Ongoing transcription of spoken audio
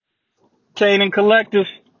Meditating Collective.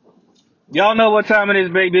 Y'all know what time it is,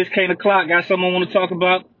 baby. It's 8 o'clock. Got something I want to talk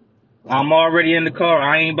about? I'm already in the car.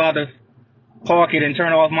 I ain't about to park it and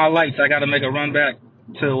turn off my lights. I got to make a run back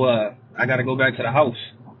to, I got to go back to the house.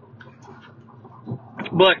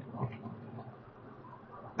 But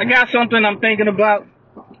I got something I'm thinking about.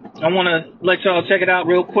 I want to let y'all check it out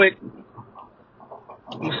real quick.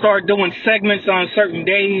 I'm going to start doing segments on certain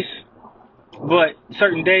days. But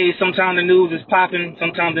certain days, sometimes the news is popping.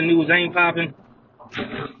 Sometimes the news ain't popping.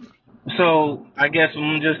 So I guess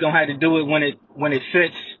I'm just going to have to do it when it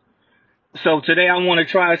fits. So today I want to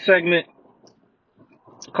try a segment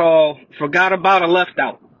called Forgot About or Left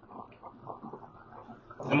Out.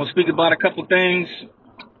 I'm going to speak about a couple things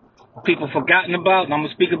people forgotten about, and I'm going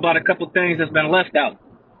to speak about a couple things that's been left out.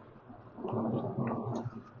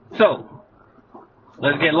 So,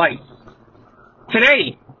 let's get light.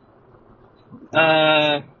 Today,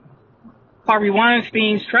 Harvey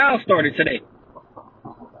Weinstein's trial started today.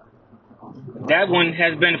 That one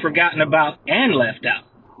has been forgotten about and left out.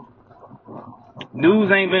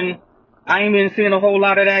 I ain't been seeing a whole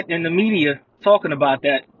lot of that in the media talking about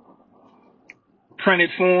that.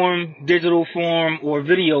 Printed form, digital form, or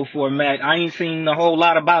video format. I ain't seen a whole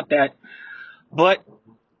lot about that. But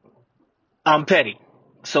I'm petty,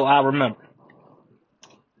 so I remember.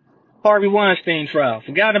 Harvey Weinstein trial.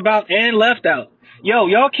 Forgotten about and left out. Yo,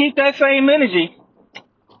 y'all keep that same energy.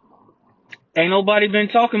 Ain't nobody been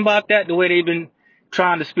talking about that the way they've been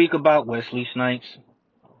trying to speak about Wesley Snipes.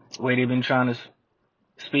 The way they've been trying to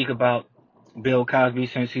speak about Bill Cosby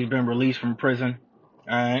since he's been released from prison.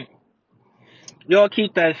 Alright? Y'all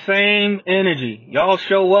keep that same energy. Y'all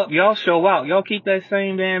show up, y'all show out. Y'all keep that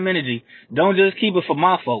same damn energy. Don't just keep it for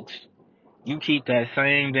my folks. You keep that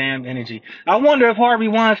same damn energy. I wonder if Harvey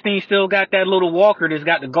Weinstein still got that little walker that's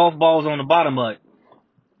got the golf balls on the bottom of it.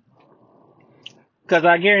 Because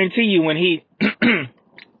I guarantee you when he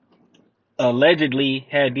allegedly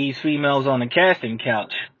had these females on the casting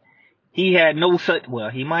couch, he had no such, well,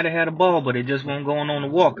 he might have had a ball, but it just wasn't going on the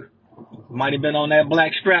walker. Might have been on that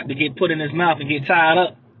black strap to get put in his mouth and get tied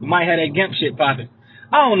up. He might have that gimp shit popping.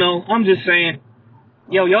 I don't know. I'm just saying.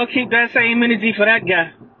 Yo, y'all keep that same energy for that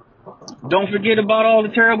guy. Don't forget about all the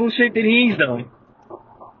terrible shit that he's done.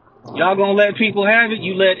 Y'all gonna let people have it?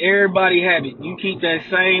 You let everybody have it. You keep that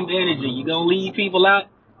same energy. You gonna leave people out?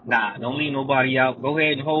 Nah, don't leave nobody out. Go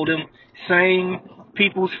ahead and hold them same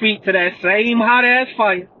people's feet to that same hot ass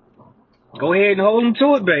fire. Go ahead and hold them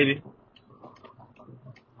to it, baby.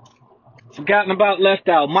 Forgotten about, left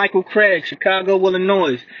out. Michael Craig, Chicago,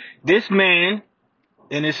 Illinois. This man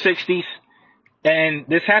in his 60s, and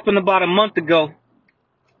this happened about a month ago.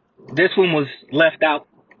 This one was left out.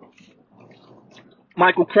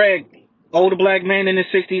 Michael Craig, older black man in his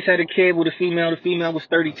 60s, had a kid with a female. The female was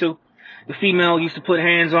 32. The female used to put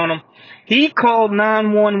hands on him. He called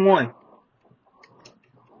 911.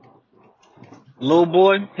 Little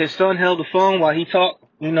boy, his son held the phone while he talked,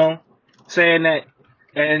 saying that,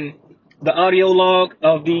 and the audio log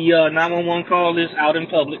of the 911 call is out in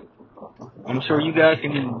public. I'm sure you guys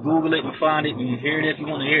can Google it and find it and hear it if you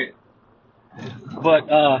want to hear it. But,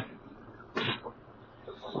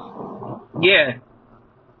 yeah.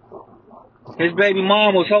 His baby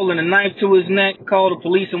mom was holding a knife to his neck, called the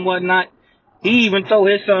police and whatnot. He even told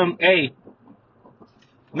his son, hey,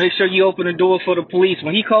 make sure you open the door for the police.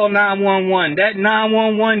 When he called 911, that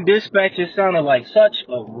 911 dispatcher sounded like such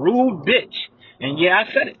a rude bitch. And yeah, I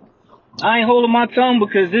said it. I ain't holding my tongue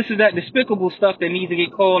because this is that despicable stuff that needs to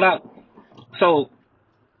get called out. So,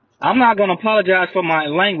 I'm not going to apologize for my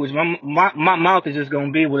language. My mouth is just going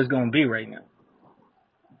to be what it's going to be right now.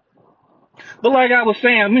 But like I was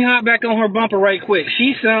saying, let me hop back on her bumper right quick.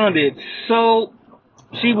 She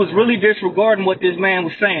was really disregarding what this man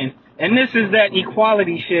was saying. And this is that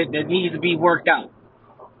equality shit that needs to be worked out.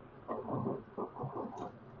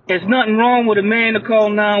 There's nothing wrong with a man to call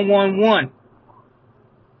 911.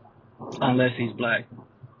 Unless he's black.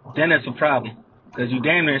 Then that's a problem. Because you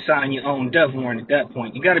damn near signing your own death warrant at that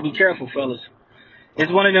point. You got to be careful, fellas.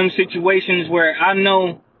 It's one of them situations where I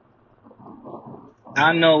know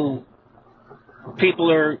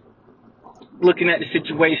people are looking at the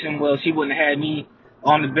situation. Well, she wouldn't have had me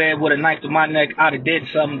on the bed with a knife to my neck. I'd have did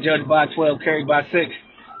something, judged by 12, carried by 6.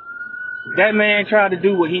 That man tried to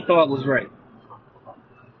do what he thought was right.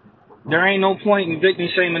 There ain't no point in victim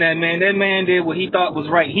shaming that man. That man did what he thought was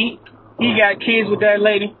right. He got kids with that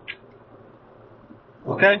lady.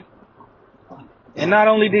 Okay? And not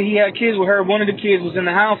only did he have kids with her, one of the kids was in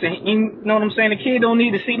the house, and you know what I'm saying? The kid don't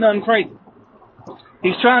need to see nothing crazy.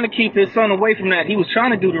 He's trying to keep his son away from that. He was trying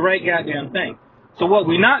to do the right goddamn thing. So what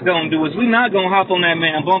we're not going to do is we're not going to hop on that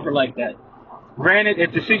man bumper like that. Granted,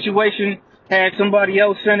 if the situation had somebody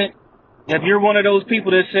else in it, if you're one of those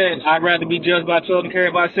people that said, I'd rather be judged by 12 and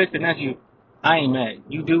carried by 6, then that's you. I ain't mad.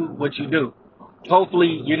 You do what you do.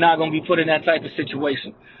 Hopefully, you're not going to be put in that type of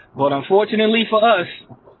situation. But unfortunately for us,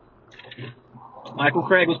 Michael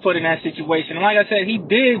Craig was put in that situation. And like I said, he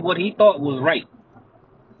did what he thought was right.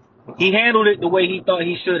 He handled it the way he thought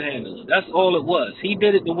he should handle it. That's all it was. He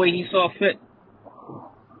did it the way he saw fit.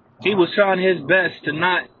 He was trying his best to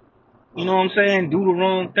not, you know what I'm saying, do the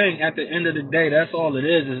wrong thing. At the end of the day, that's all it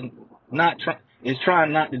is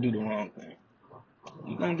trying not to do the wrong thing.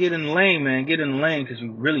 You're going to get in the lane, man. Get in the lane because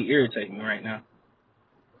you really irritate me right now.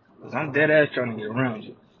 Because I'm dead ass trying to get around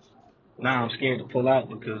you. Now I'm scared to pull out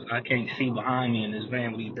because I can't see behind me in this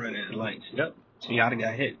van with these bright ass lights. Yep. See how they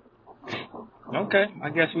got hit. Okay. I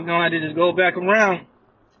guess we're going to have to just go back around.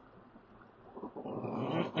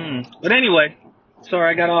 But anyway,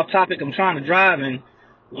 sorry I got off topic. I'm trying to drive and,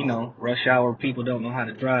 you know, rush hour people don't know how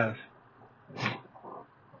to drive.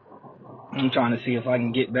 I'm trying to see if I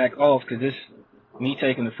can get back off because me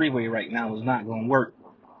taking the freeway right now is not going to work.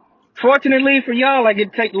 Fortunately for y'all, I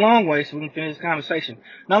get to take the long way so we can finish this conversation.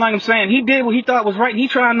 Now, like I'm saying, he did what he thought was right. He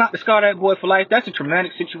tried not to scar that boy for life. That's a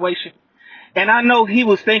traumatic situation. And I know he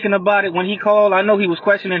was thinking about it when he called. I know he was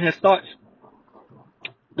questioning his thoughts.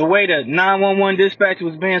 The way the 911 dispatcher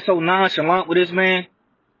was being so nonchalant with this man,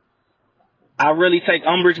 I really take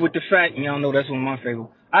umbrage with the fact, and y'all know that's one of my favorite.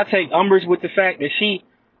 I take umbrage with the fact that she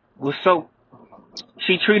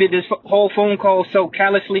treated this whole phone call so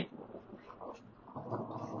callously.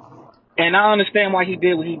 And I understand why he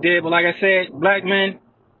did what he did, but like I said, black men,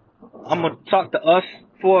 I'm going to talk to us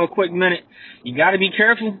for a quick minute. You got to be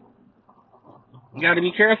careful. You got to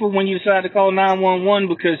be careful when you decide to call 911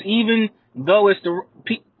 because even though it's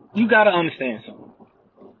you got to understand something.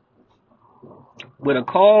 With a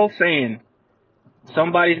call saying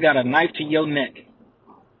somebody's got a knife to your neck,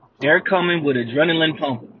 they're coming with adrenaline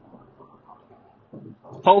pumping.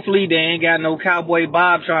 Hopefully they ain't got no Cowboy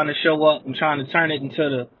Bob trying to show up and trying to turn it into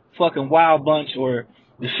the fucking Wild Bunch or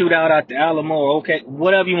the shootout at the Alamo or okay,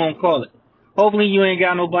 whatever you want to call it. Hopefully you ain't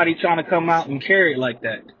got nobody trying to come out and carry it like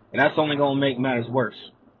that. And that's only going to make matters worse.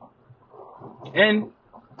 And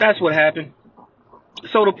that's what happened.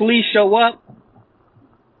 So the police show up.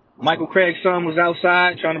 Michael Craig's son was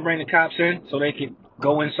outside trying to bring the cops in so they could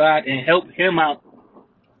go inside and help him out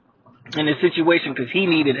in the situation because he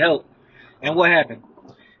needed help. And what happened?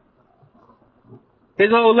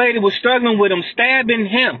 His old lady was struggling with him, stabbing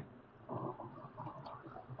him.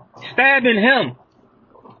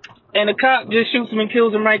 And the cop just shoots him and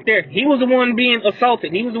kills him right there. He was the one being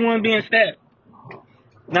assaulted. He was the one being stabbed.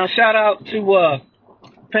 Now, shout out to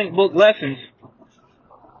Pink Book Lessons.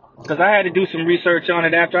 Because I had to do some research on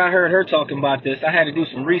it after I heard her talking about this. I had to do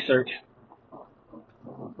some research.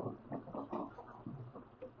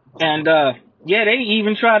 And, yeah, they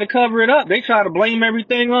even try to cover it up. They try to blame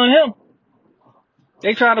everything on him.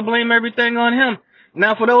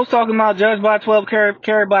 Now, for those talking about judged by 12,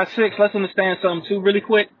 carried by 6, let's understand something, too, really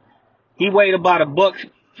quick. He weighed about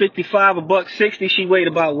 $155, $160. She weighed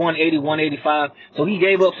about 180, 185. So he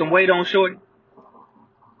gave up some weight on Shorty.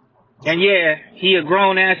 And yeah, he a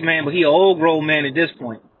grown-ass man, but he an old grown man at this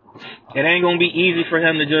point. It ain't going to be easy for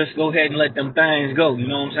him to just go ahead and let them things go, you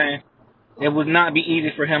know what I'm saying? It would not be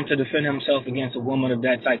easy for him to defend himself against a woman of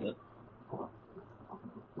that type of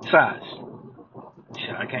size.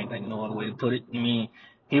 Shit, I can't think of no other way to put it. I mean,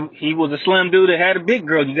 he was a slim dude that had a big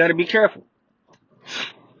girl. You got to be careful.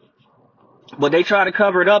 But they try to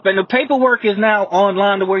cover it up, and the paperwork is now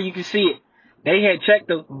online to where you can see it. They had checked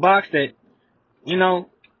the box that, you know,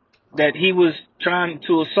 that he was trying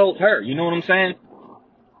to assault her. You know what I'm saying?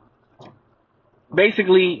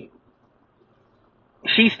 Basically,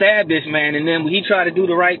 she stabbed this man, and then he tried to do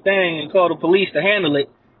the right thing and call the police to handle it,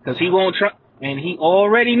 because he won't try. And he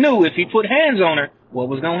already knew if he put hands on her, what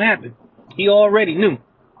was going to happen. He already knew.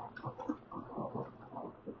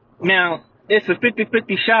 Now, it's a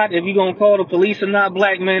 50-50 shot if you're going to call the police or not,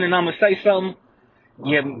 black men, and I'm going to say something.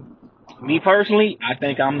 Yeah, me personally, I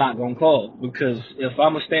think I'm not going to call, because if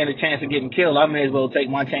I'm going to stand a chance of getting killed, I may as well take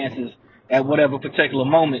my chances at whatever particular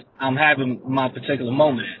moment I'm having my particular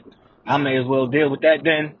moment at. I may as well deal with that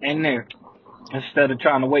then and there, instead of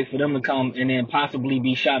trying to wait for them to come and then possibly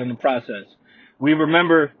be shot in the process. We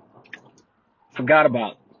forgot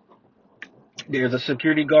about, there's a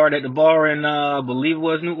security guard at the bar in, I believe it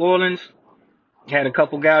was New Orleans. Had a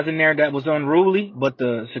couple guys in there that was unruly, but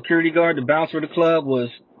the security guard, the bouncer of the club, was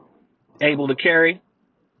able to carry.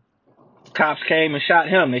 Cops came and shot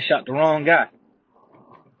him. They shot the wrong guy.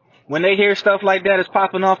 When they hear stuff like that is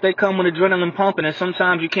popping off, they come with adrenaline pumping, and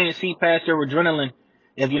sometimes you can't see past your adrenaline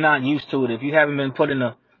if you're not used to it. If you haven't been put in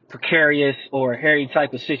a precarious or hairy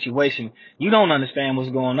type of situation, you don't understand what's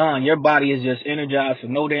going on. Your body is just energized for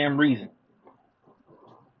no damn reason.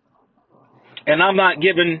 And I'm not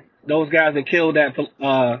giving those guys that killed that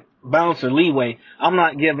bouncer leeway. I'm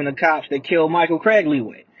not giving the cops that killed Michael Craig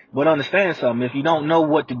leeway. But understand something. If you don't know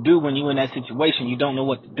what to do when you're in that situation, you don't know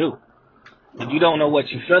what to do. If you don't know what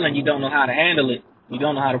you're feeling, you don't know how to handle it, you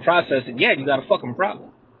don't know how to process it, yeah, you got a fucking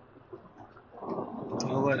problem. You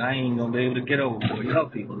know what? I ain't gonna be able to get over it. Y'all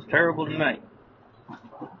people, it's terrible tonight.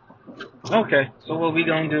 Okay, so what we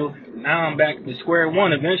gonna do? Now I'm back to square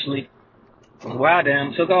one eventually. Where I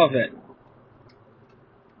damn took off at.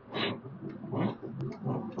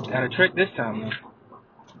 Got a trick this time though.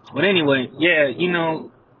 But anyway, yeah, you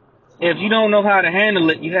know, if you don't know how to handle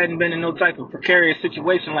it, you hadn't been in no type of precarious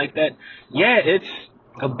situation like that, yeah, it's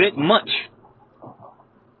a bit much.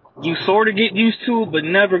 You sort of get used to it, but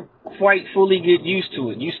never quite fully get used to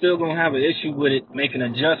it. You still gonna have an issue with it, making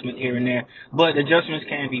an adjustment here and there, but adjustments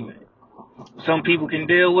can be made. Some people can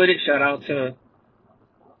deal with it. Shout out to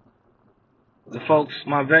the folks,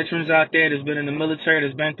 my veterans out there that's been in the military,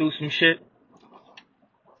 that's been through some shit.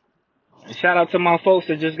 And shout out to my folks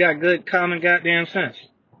that just got good common goddamn sense.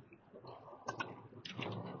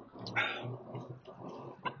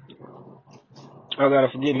 I gotta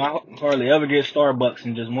forget, I hardly ever get Starbucks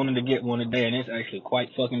and just wanted to get one today, and it's actually quite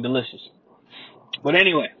fucking delicious. But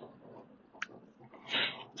anyway,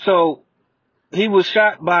 so he was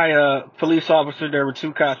shot by a police officer. There were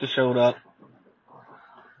two cops that showed up,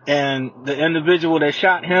 and the individual that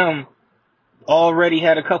shot him already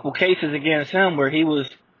had a couple cases against him where he was,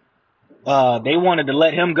 they wanted to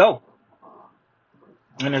let him go.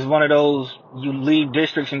 And it's one of those, you leave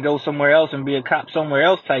districts and go somewhere else and be a cop somewhere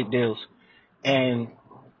else type deals. And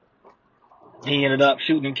he ended up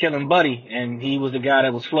shooting and killing Buddy, and he was the guy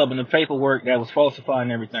that was flubbing the paperwork, that was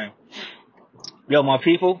falsifying everything. Yo, my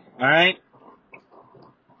people, alright?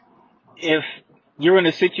 If you're in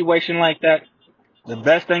a situation like that, the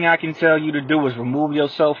best thing I can tell you to do is remove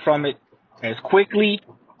yourself from it as quickly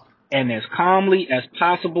and as calmly as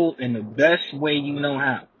possible in the best way you know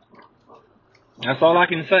how. That's all I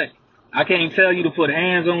can say. I can't tell you to put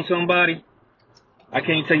hands on somebody. I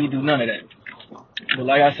can't tell you to do none of that. But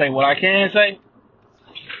like I say, what I can say,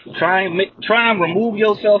 try and remove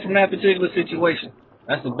yourself from that particular situation.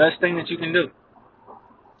 That's the best thing that you can do.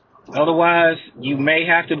 Otherwise, you may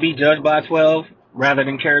have to be judged by 12 rather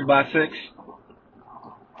than carried by 6.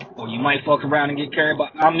 Or you might fuck around and get carried by...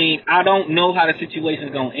 I mean, I don't know how the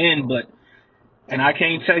situation's going to end, but... And I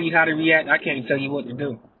can't tell you how to react. I can't tell you what to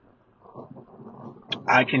do.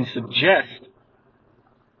 I can suggest,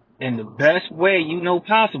 in the best way you know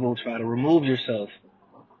possible, try to remove yourself.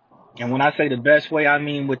 And when I say the best way, I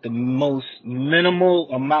mean with the most minimal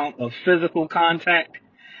amount of physical contact,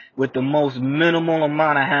 with the most minimal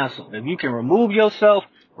amount of hassle. If you can remove yourself,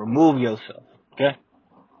 okay?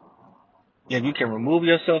 If you can remove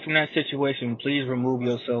yourself from that situation, please remove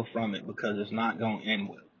yourself from it, because it's not going to end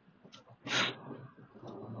well.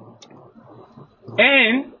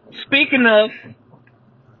 And speaking of,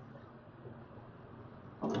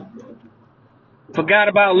 forgot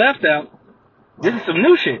about, left out, this is some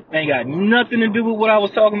new shit. Ain't got nothing to do with what I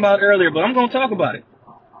was talking about earlier, but I'm going to talk about it.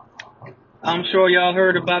 I'm sure y'all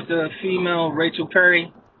heard about the female Rachel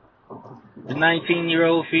Perry, the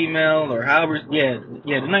 19-year-old female, or however, the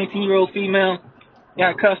 19-year-old female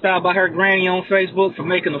got cussed out by her granny on Facebook for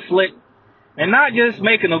making a flick. And not just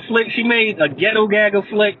making a flick, she made a ghetto gagger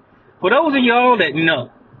flick. For those of y'all that know,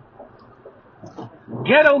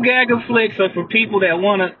 ghetto gagger flicks are for people that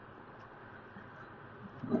want to,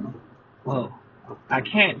 well, I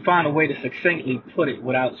can't find a way to succinctly put it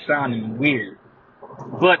without sounding weird.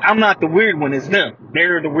 But I'm not the weird one, it's them.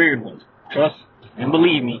 They're the weird ones. Trust and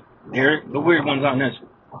believe me, they're the weird ones on this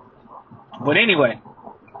one. But anyway,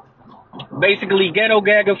 basically ghetto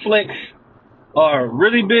gagger flicks are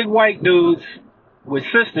really big white dudes with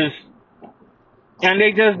sisters, and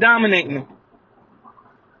they just dominating them.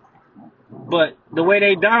 But the way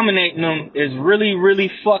they dominating them is really, really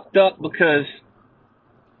fucked up, because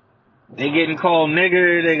they getting called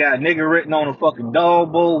nigger. They got nigger written on a fucking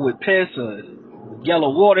dog bowl with piss or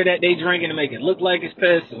yellow water that they drinking to make it look like it's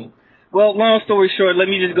piss. And, well, long story short, let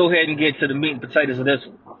me just go ahead and get to the meat and potatoes of this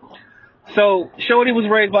one. So, Shorty was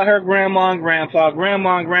raised by her grandma and grandpa.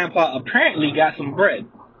 Grandma and grandpa apparently got some bread.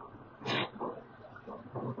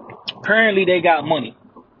 Apparently they got money.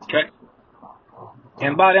 Okay?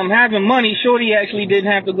 And by them having money, Shorty actually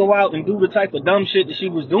didn't have to go out and do the type of dumb shit that she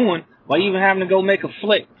was doing by even having to go make a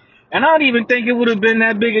flick. And I don't even think it would have been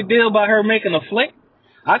that big a deal by her making a flick.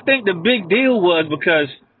 I think the big deal was because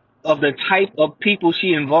of the type of people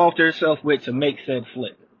she involved herself with to make said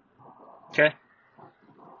flick. Okay?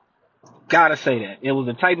 Gotta say that. It was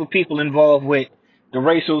the type of people involved with the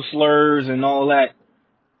racial slurs and all that.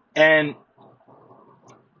 And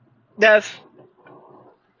that's,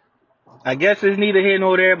 I guess it's neither here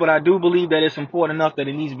nor there, but I do believe that it's important enough that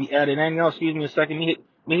it needs to be added. And y'all, excuse me a second.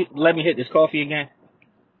 Let me hit this coffee again.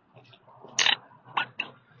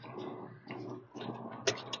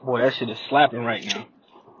 Boy, that shit is slapping right now.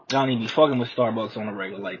 Y'all need to be fucking with Starbucks on a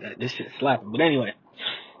regular like that. This shit's slapping. But anyway.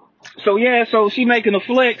 So yeah, so she making a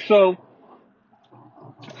flick, so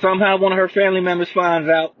somehow one of her family members finds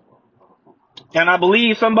out. And I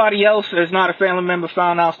believe somebody else that's not a family member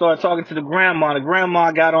found out, started talking to the grandma. The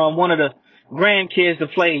grandma got on one of the grandkids to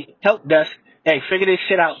play help desk. Hey, figure this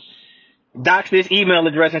shit out. Dox this email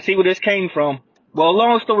address and see where this came from. Well,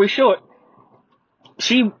 long story short,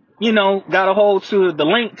 she, got a hold to the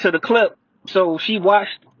link to the clip. So she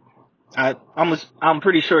watched. I'm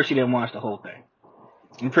pretty sure she didn't watch the whole thing.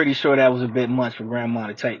 I'm pretty sure that was a bit much for grandma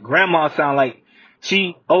to take. Grandma sound like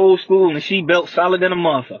she old school and she built solid than a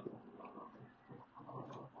motherfucker.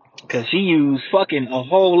 Cause she used fucking a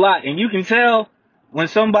whole lot. And you can tell when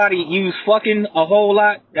somebody use fucking a whole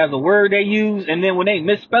lot as a word they use, and then when they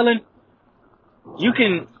misspelling, you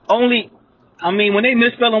can only, when they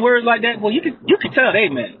misspelling words like that, well, you can tell they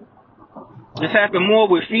mad. This happen more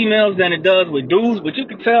with females than it does with dudes, but you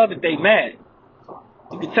can tell that they mad.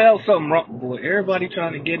 You can tell something wrong. Boy, everybody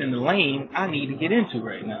trying to get in the lane I need to get into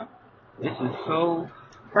right now. This is so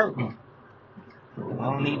hurting. I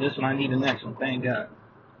don't need this one, I need the next one, thank God.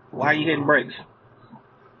 Why are you hitting brakes?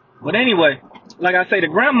 But anyway, like I say, the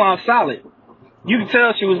grandma's solid. You can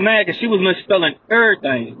tell she was mad because she was misspelling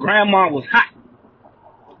everything. Grandma was hot.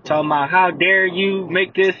 Talking about how dare you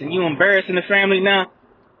make this and you embarrassing the family now.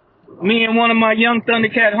 Me and one of my young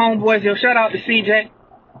Thundercat homeboys, yo, shout out to CJ.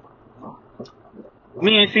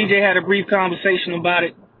 Me and CJ had a brief conversation about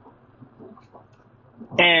it.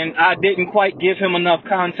 And I didn't quite give him enough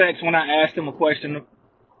context when I asked him a question.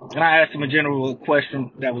 And I asked him a general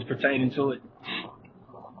question that was pertaining to it.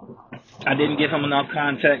 I didn't give him enough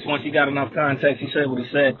context. Once he got enough context, he said what he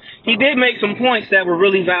said. He did make some points that were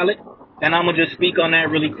really valid. And I'm going to just speak on that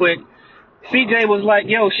really quick. CJ was like,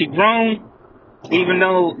 yo, she grown. Even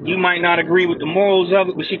though you might not agree with the morals of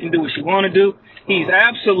it, but she can do what she want to do. He's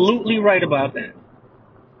absolutely right about that.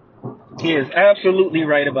 He is absolutely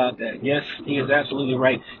right about that. Yes, he is absolutely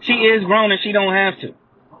right. She is grown and she don't have to.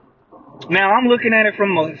 Now, I'm looking at it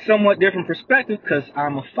from a somewhat different perspective because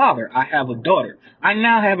I'm a father. I have a daughter. I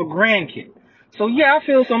now have a grandkid. So, yeah, I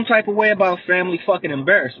feel some type of way about family fucking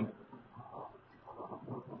embarrassment.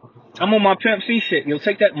 I'm on my Pimp C shit. Yo,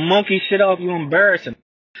 take that monkey shit off. You embarrassing.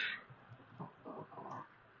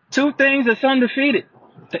 Two things that's undefeated.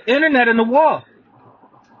 The internet and the wall.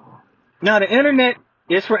 Now, the internet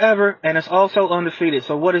is forever and it's also undefeated.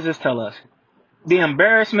 So, what does this tell us? The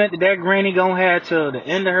embarrassment that granny gonna have till the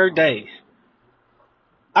end of her days.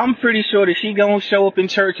 I'm pretty sure that she gonna show up in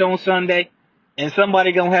church on Sunday and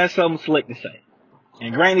somebody gonna have something slick to say.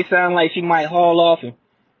 And granny sound like she might haul off and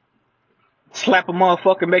slap a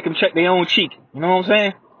motherfucker and make them check their own cheek. You know what I'm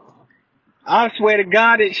saying? I swear to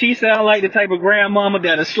God that she sound like the type of grandmama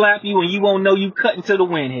that'll slap you and you won't know you cut until the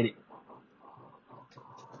wind hit it.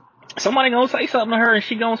 Somebody gonna say something to her and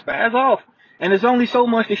she gonna spaz off. And there's only so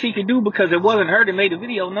much that she could do because it wasn't her that made the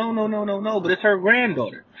video. No. But it's her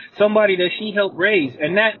granddaughter. Somebody that she helped raise.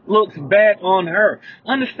 And that looks bad on her.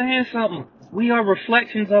 Understand something. We are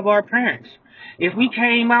reflections of our parents. If we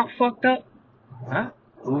came out fucked up, huh?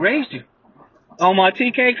 Who raised you? On my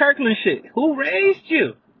TK Kirkland shit. Who raised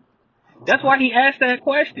you? That's why he asked that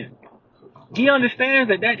question. He understands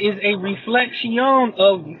that that is a reflection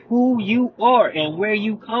of who you are and where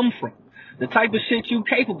you come from. The type of shit you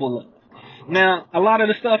capable of. Now, a lot of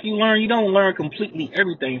the stuff you learn, you don't learn completely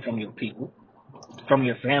everything from your people, from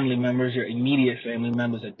your family members, your immediate family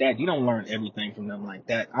members at that. You don't learn everything from them like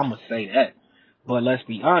that. I'm going to say that. But let's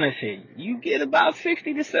be honest here. You get about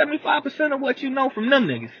 60 to 75% of what you know from them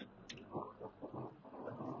niggas.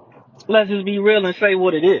 Let's just be real and say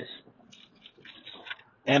what it is.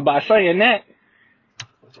 And by saying that,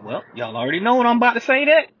 well, y'all already know what I'm about to say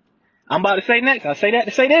that. I'm about to say next. I say that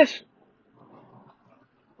to say this.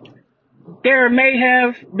 There may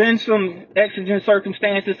have been some exigent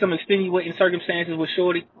circumstances, some extenuating circumstances with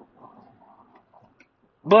Shorty.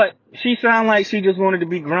 But she sounded like she just wanted to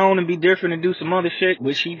be grown and be different and do some other shit,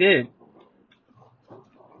 which she did.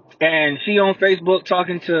 And she on Facebook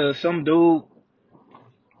talking to some dude,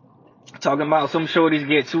 talking about some shorties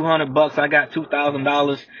get $200, I got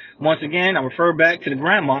 $2,000. Once again, I refer back to the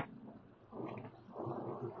grandma.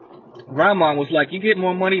 Grandma was like, you get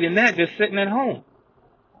more money than that just sitting at home.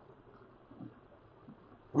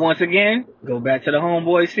 Once again, go back to the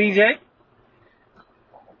homeboy CJ.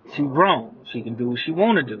 She grown. She can do what she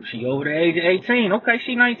want to do. She over the age of 18. Okay,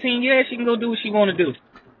 she 19. Yeah, she can go do what she want to do.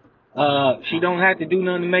 She don't have to do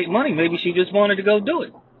nothing to make money. Maybe she just wanted to go do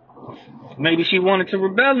it. Maybe she wanted to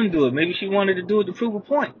rebel and do it. Maybe she wanted to do it to prove a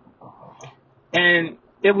point. And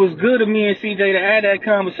it was good of me and CJ to add that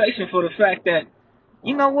conversation for the fact that,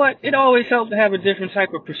 you know what? It always helps to have a different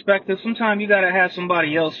type of perspective. Sometimes you gotta have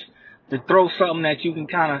somebody else to throw something that you can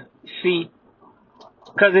kind of see.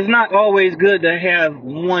 Because it's not always good to have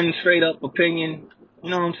one straight up opinion. You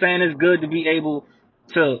know what I'm saying? It's good to be able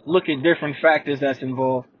to look at different factors that's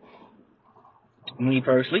involved. Me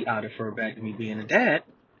personally, I defer back to me being a dad.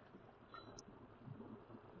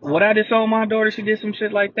 Would I disown my daughter if she did some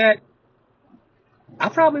shit like that? I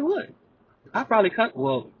probably would. I probably cut.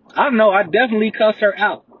 Well, I don't know. I definitely cuss her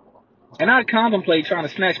out, and I'd contemplate trying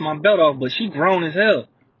to snatch my belt off. But she grown as hell.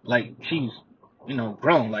 Like she's,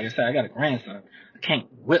 grown. Like I said, I got a grandson. I can't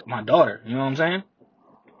whip my daughter. You know what I'm saying?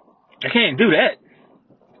 I can't do that.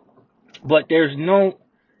 But there's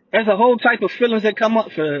a whole type of feelings that come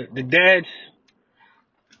up for the dads,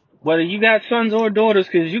 whether you got sons or daughters,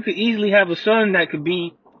 because you could easily have a son that could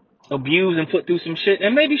be abused and put through some shit.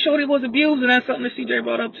 And maybe Shorty was abused, and that's something that CJ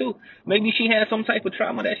brought up too. Maybe she had some type of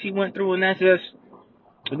trauma that she went through, and that's just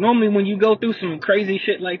normally when you go through some crazy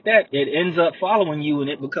shit like that, it ends up following you and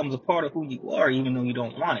it becomes a part of who you are, even though you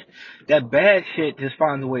don't want it. That bad shit just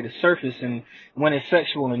finds a way to surface, and when it's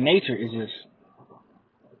sexual in nature, it's just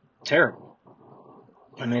terrible.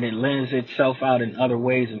 I mean, it lends itself out in other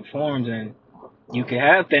ways and forms, and you can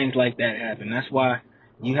have things like that happen. That's why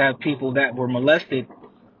you have people that were molested.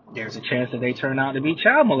 There's a chance that they turn out to be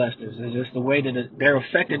child molesters. It's just the way that they're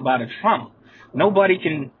affected by the trauma. Nobody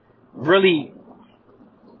can really,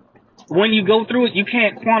 when you go through it, you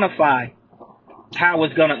can't quantify how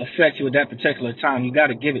it's going to affect you at that particular time. You got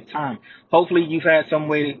to give it time. Hopefully you've had some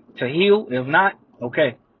way to heal. If not,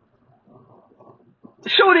 okay.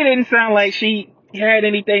 Shorty didn't sound like she had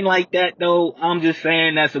anything like that, though. I'm just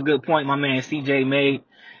saying that's a good point my man CJ made.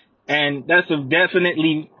 And that's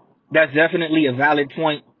definitely a valid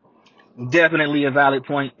point. Definitely a valid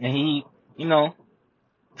point. And he,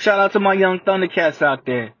 shout out to my young Thundercats out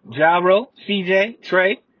there. Gyro, CJ,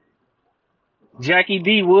 Trey, Jackie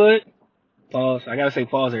D. Wood. Pause. I gotta say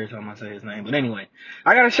pause every time I say his name. But anyway,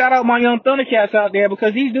 I gotta shout out my young Thundercats out there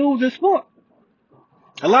because these dudes are smart.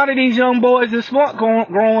 A lot of these young boys are smart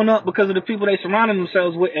growing up because of the people they surrounded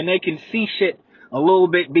themselves with, and they can see shit a little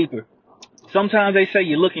bit deeper. Sometimes they say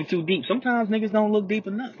you're looking too deep. Sometimes niggas don't look deep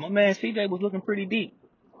enough. My man CJ was looking pretty deep.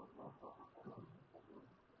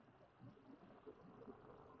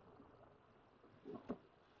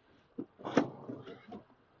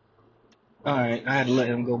 Alright, I had to let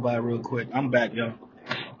him go by real quick. I'm back, y'all.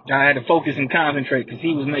 I had to focus and concentrate because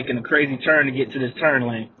he was making a crazy turn to get to this turn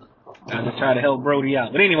lane. I just tried to help Brody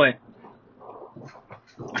out. But anyway,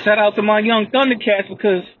 shout out to my young Thundercats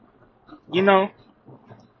because,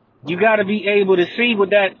 you gotta be able to see with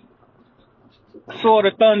that sort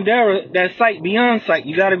of Thundera, that sight beyond sight.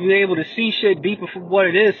 You gotta be able to see shit deeper for what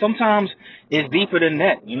it is. Sometimes it's deeper than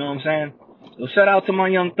that, you know what I'm saying? So shout out to my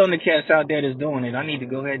young Thundercats out there that's doing it. I need to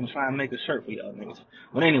go ahead and try and make a shirt for y'all niggas.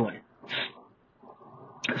 But anyway.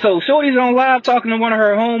 So Shorty's on live talking to one of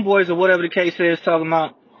her homeboys or whatever the case is, talking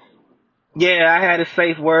about, yeah, I had a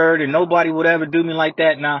safe word and nobody would ever do me like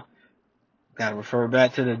that. Now, gotta refer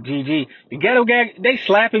back to the GG. The ghetto gag, they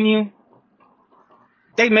slapping you.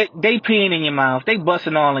 They peeing in your mouth. They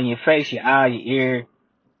busting all in your face, your eye, your ear.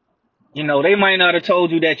 They might not have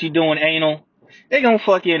told you that you're doing anal. They gonna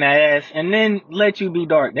fuck you in the ass and then let you be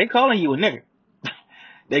dark. They calling you a nigger.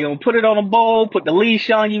 They gonna put it on a bowl, put the leash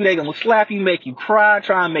on you. They gonna slap you, make you cry,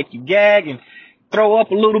 try and make you gag and throw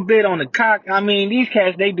up a little bit on the cock. I mean, these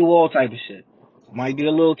cats, they do all type of shit. Might be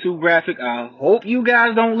a little too graphic. I hope you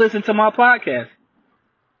guys don't listen to my podcast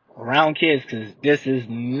around kids, because this is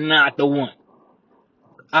not the one.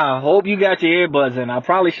 I hope you got your earbuds in. I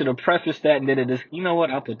probably should have prefaced that and did it. You know what?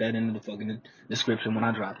 I'll put that in the fucking description when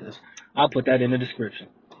I drop this. I'll put that in the description.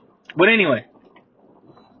 But anyway,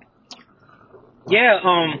 yeah,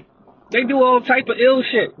 they do all type of ill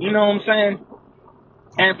shit. You know what I'm saying?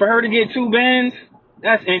 And for her to get 2 bands,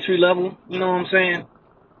 that's entry level. You know what I'm saying?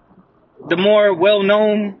 The more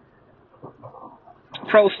well-known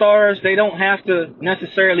pro stars, they don't have to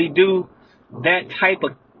necessarily do that type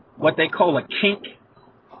of what they call a kink.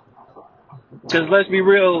 Because let's be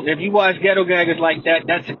real, if you watch Ghetto Gaggers like that,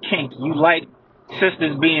 that's a kink. You like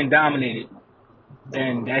sisters being dominated.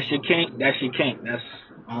 And that's your kink, that's your kink. That's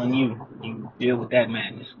on you. You deal with that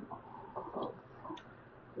madness.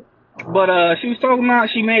 But she was talking about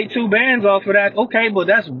she made 2 bands off of that. Okay, but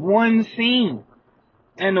that's one scene.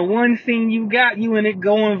 And the one scene you got you and it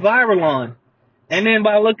going viral on. And then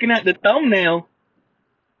by looking at the thumbnail,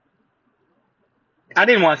 I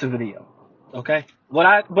didn't watch the video. Okay? But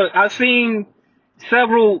I've seen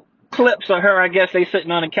several clips of her. I guess they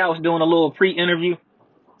sitting on the couch doing a little pre-interview.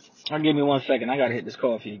 Give me 1 second. I gotta hit this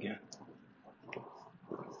coffee again.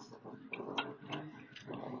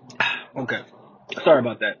 Okay. Sorry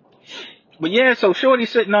about that. But yeah, so Shorty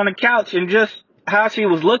sitting on the couch and just how she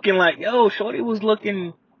was looking like, yo, Shorty was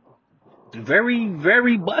looking very,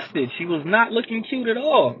 very busted. She was not looking cute at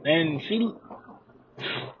all. And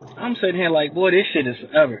I'm sitting here like, boy, this shit is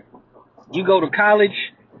forever. You go to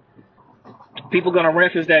college, people gonna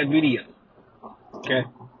reference that video. Okay?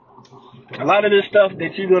 A lot of this stuff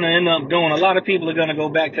that you're gonna end up doing, a lot of people are gonna go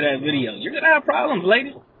back to that video. You're gonna have problems,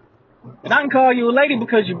 lady. And I can call you a lady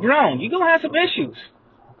because you're grown. You're gonna have some issues.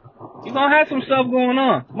 You're gonna have some stuff going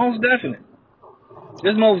on. Most definitely.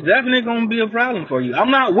 This most definitely gonna be a problem for you.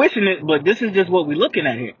 I'm not wishing it, but this is just what we're looking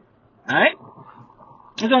at here. Alright?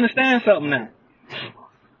 Let's understand something now.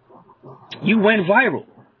 You went viral.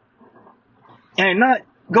 And not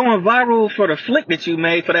going viral for the flick that you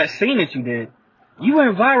made, for that scene that you did. You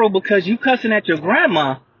went viral because you cussing at your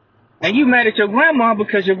grandma. And you mad at your grandma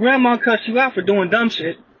because your grandma cussed you out for doing dumb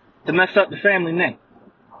shit to mess up the family name.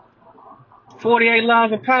 48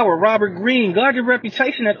 Laws of Power, Robert Greene. Guard your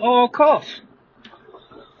reputation at all costs.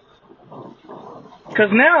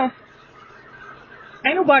 Because now,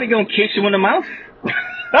 ain't nobody gonna kiss you in the mouth.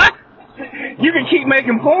 You can keep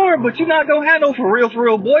making porn, but you're not gonna have no for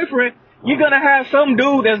real boyfriend. You're gonna have some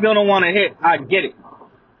dude that's gonna wanna hit. I get it.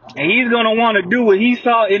 And he's gonna wanna do what he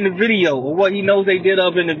saw in the video, or what he knows they did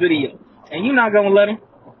up in the video. And you're not gonna let him.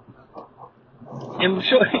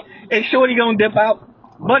 And Shorty gonna dip out.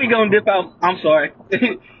 Buddy gonna dip out. I'm sorry.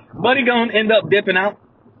 Buddy gonna end up dipping out.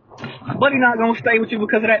 Buddy not gonna stay with you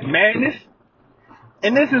because of that madness.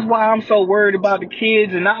 And this is why I'm so worried about the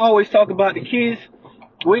kids, and I always talk about the kids.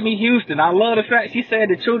 Whitney Houston, I love the fact she said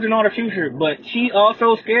the children are the future, but she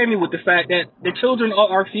also scared me with the fact that the children are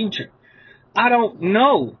our future. I don't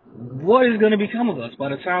know what is going to become of us by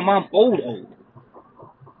the time I'm old.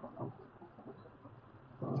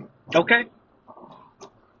 Okay?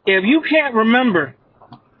 If you can't remember,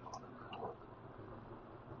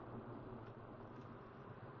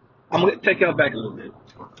 I'm going to take y'all back a little bit.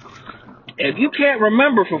 If you can't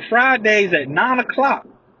remember for Fridays at 9 o'clock,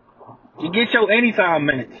 you get your anytime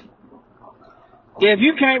minutes. If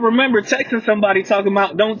you can't remember texting somebody talking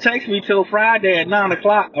about don't text me till Friday at 9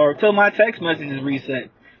 o'clock or till my text message is reset.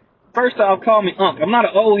 First off, call me Unc. I'm not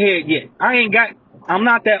an old head yet. I'm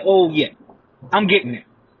not that old yet. I'm getting there.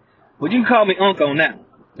 But you can call me Unc on that.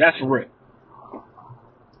 That's for real.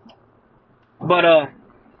 But,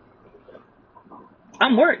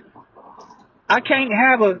 I'm worried. I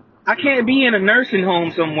can't be in a nursing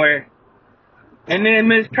home somewhere and then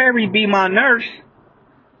Miss Perry be my nurse.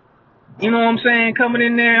 You know what I'm saying? Coming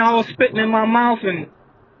in there all spitting in my mouth and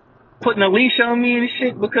putting a leash on me and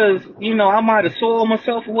shit because, you know, I might have soiled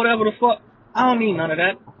myself or whatever the fuck. I don't need none of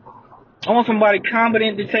that. I want somebody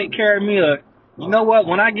competent to take care of me. Or, you know what?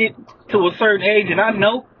 When I get to a certain age and I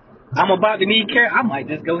know I'm about to need care, I might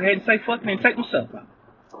just go ahead and say fuck me and take myself out.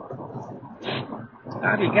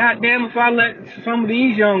 I'd be goddamn if I let some of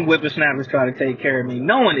these young whippersnappers try to take care of me,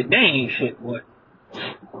 knowing that they ain't shit, boy.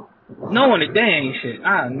 Knowing that they ain't shit.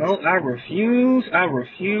 I know. I refuse.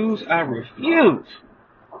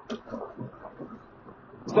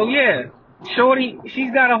 So yeah, Shorty,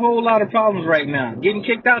 she's got a whole lot of problems right now. Getting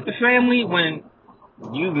kicked out the family when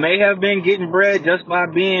you may have been getting bread just by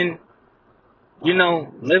being, you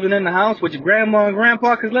know, living in the house with your grandma and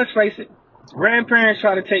grandpa. Because let's face it, grandparents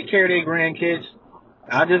try to take care of their grandkids.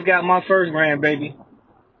 I just got my first grandbaby.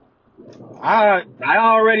 I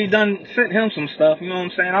already done sent him some stuff, you know what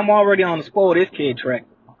I'm saying? I'm already on the spoil this kid track.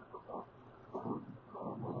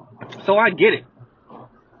 So I get it.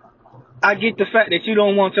 I get the fact that you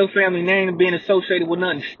don't want your family name being associated with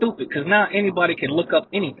nothing stupid, because now anybody can look up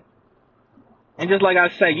anything. And just like I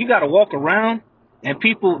say, you gotta walk around and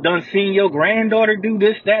people done seen your granddaughter do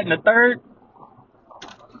this, that, and the third.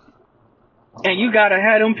 And you gotta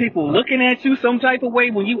have them people looking at you some type of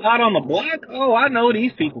way when you out on the block. Oh, I know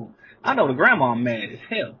these people. I know the grandma mad as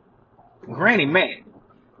hell. Granny mad.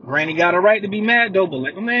 Granny got a right to be mad though, but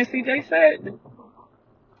like my man CJ said,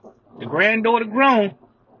 the granddaughter grown.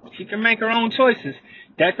 She can make her own choices.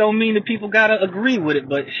 That don't mean that people gotta agree with it,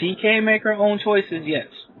 but she can make her own choices, yes.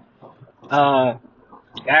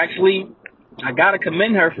 Actually, I gotta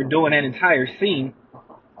commend her for doing that entire scene.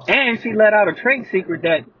 And she let out a trade secret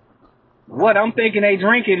that what I'm thinking they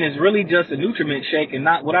drinking is really just a nutriment shake and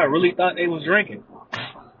not what I really thought they was drinking.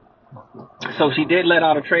 So she did let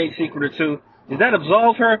out a trade secret or two. Does that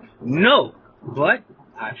absolve her? No. But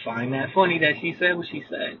I find that funny that she said what she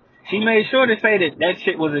said. She made sure to say that that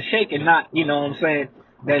shit was a shake and not, you know what I'm saying,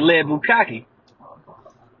 that lead bukkake.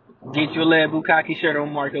 Get your lead bukkake shirt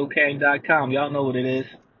on MarcoKane.com. Y'all know what it is.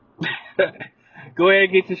 Go ahead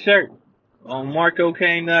and get your shirt on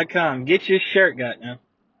MarcoKane.com. Get your shirt, goddamn.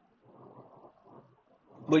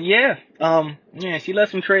 But yeah, she let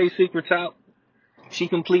some trade secrets out. She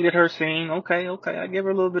completed her scene. Okay, I give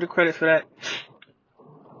her a little bit of credit for that.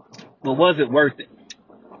 But was it worth it?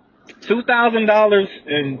 $2,000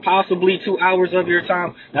 and possibly 2 hours of your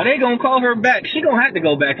time. Now they gonna call her back. She gonna have to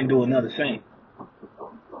go back and do another scene.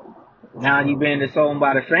 Now you been disowned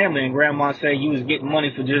by the family and grandma say you was getting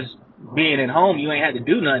money for just being at home. You ain't had to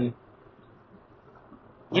do nothing.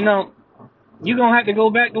 You know, you gonna have to go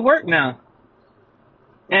back to work now.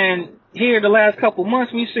 And here the last couple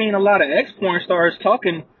months we've seen a lot of ex-porn stars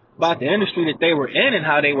talking about the industry that they were in and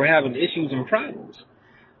how they were having issues and problems.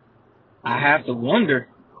 I have to wonder,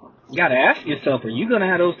 you gotta ask yourself, are you gonna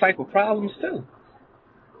have those type of problems too?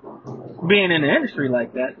 Being in the industry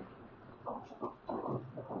like that.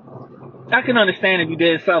 I can understand if you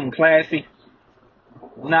did something classy,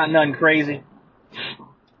 not nothing crazy.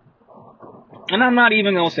 And I'm not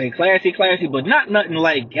even gonna say classy, but not nothing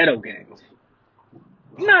like ghetto gangs.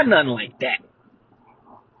 Not nothing like that.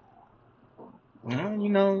 Well, you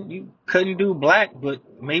know, you couldn't do black, but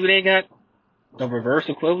maybe they got the reverse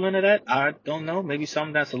equivalent of that. I don't know. Maybe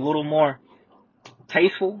something that's a little more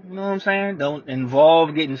tasteful, you know what I'm saying? Don't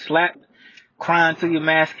involve getting slapped, crying till your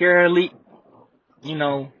mascara leak, you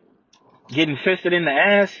know, getting fisted in the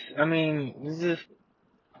ass. I mean, it's just,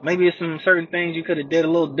 maybe it's some certain things you could have did a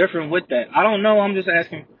little different with that. I don't know. I'm just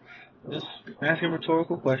asking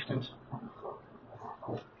rhetorical questions.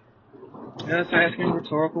 Just asking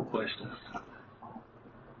rhetorical questions.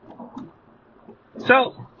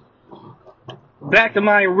 So, back to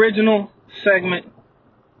my original segment.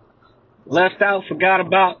 Left out, forgot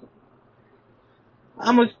about.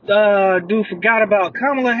 I'm gonna forgot about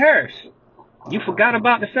Kamala Harris. You forgot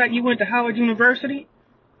about the fact you went to Howard University?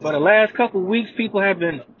 For the last couple of weeks, people have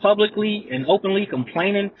been publicly and openly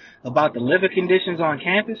complaining about the living conditions on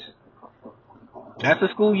campus. That's the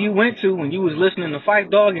school you went to when you was listening to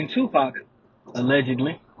Phife Dawg and Tupac,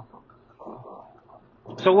 allegedly.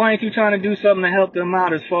 So why ain't you trying to do something to help them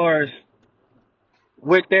out as far as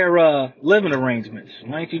with their living arrangements?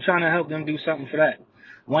 Why ain't you trying to help them do something for that?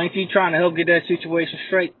 Why ain't you trying to help get that situation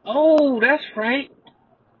straight? Oh, that's right.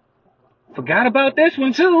 Forgot about this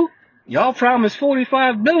one too. Y'all promised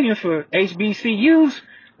 $45 billion for HBCUs,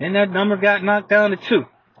 and that number got knocked down to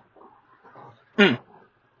 2.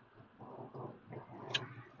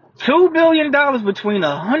 $2 billion between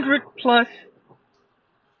 100 plus,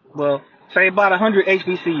 well, say about 100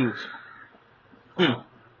 HBCUs.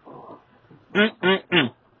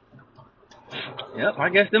 Yep, I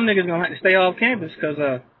guess them niggas gonna have to stay off campus,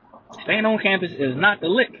 cause staying on campus is not the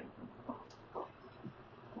lick.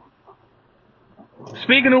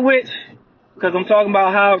 Speaking of which, because I'm talking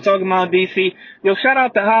about Howard, talking about DC, yo, shout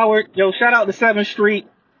out to Howard, yo, shout out to 7th Street,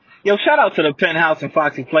 yo, shout out to the Penthouse and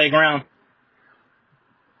Foxy Playground.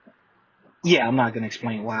 Yeah, I'm not going to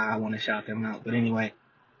explain why I want to shout them out, but anyway.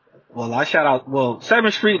 Well,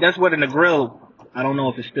 7th Street, that's where the Negril, I don't know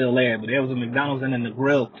if it's still there, but there was a McDonald's and the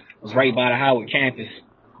Negril was right by the Howard campus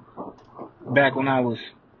back when I was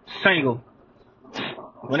single.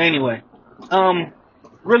 But anyway,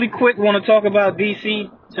 really quick, want to talk about DC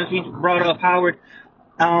since we brought up Howard.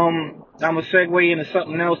 I'm gonna segue into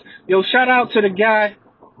something else. Yo, shout out to the guy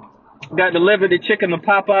that delivered the chicken to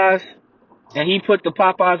Popeyes, and he put the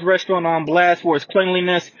Popeyes restaurant on blast for its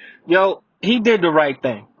cleanliness. Yo, he did the right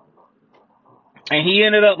thing, and he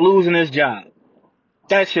ended up losing his job.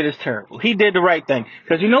 That shit is terrible. He did the right thing,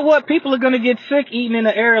 because you know what? People are gonna get sick eating in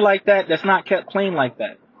an area like that that's not kept clean like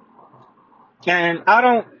that. And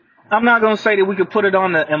I'm not gonna say that we could put it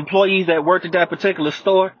on the employees that worked at that particular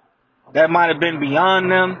store. That might have been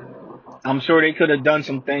beyond them. I'm sure they could have done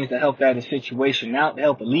some things to help that situation out, to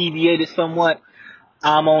help alleviate it somewhat.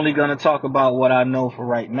 I'm only going to talk about what I know for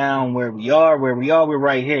right now and where we are. We're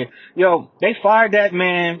right here. Yo, they fired that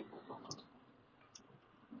man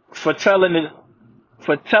for telling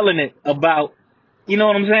it about, you know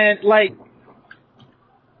what I'm saying? Like,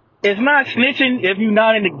 it's not snitching if you're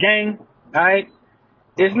not in the gang, alright?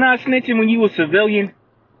 It's not snitching when you a civilian.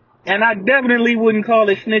 And I definitely wouldn't call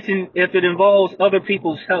it snitching if it involves other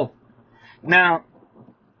people's health. Now,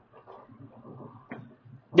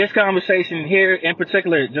 this conversation here, in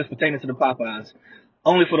particular, just pertaining to the Popeyes.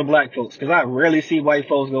 Only for the black folks, because I rarely see white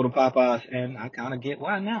folks go to Popeyes, and I kind of get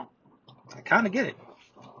why now. I kind of get it.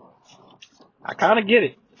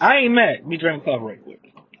 I ain't mad. Me drink cover right quick.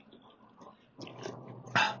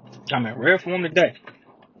 I'm in rare form today.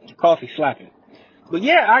 Coffee slapping. But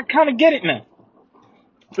yeah, I kind of get it now.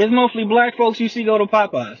 It's mostly black folks you see go to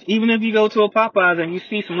Popeyes. Even if you go to a Popeyes and you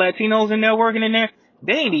see some Latinos in there working in there,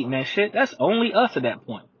 they ain't eating that shit. That's only us at that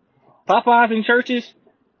point. Popeyes and churches,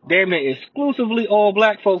 damn it, exclusively all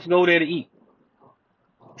black folks go there to eat.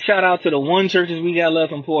 Shout out to the one churches we got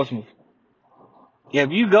left in Portsmouth.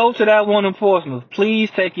 If you go to that one in Portsmouth, please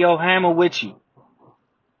take your hammer with you.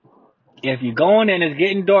 If you're going and it's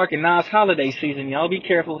getting dark and now it's holiday season, y'all be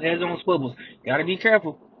careful. Heads on swivels. Gotta be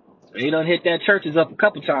careful. They done hit that churches up a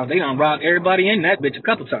couple times. They done robbed everybody in that bitch a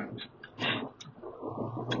couple times.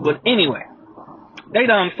 But anyway, they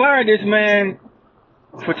done fired this man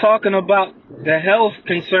for talking about the health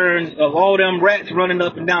concerns of all them rats running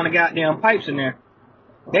up and down the goddamn pipes in there.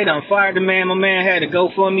 They done fired the man. My man had a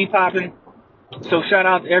GoFundMe popping. So shout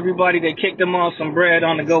out to everybody that kicked him off some bread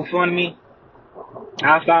on the GoFundMe.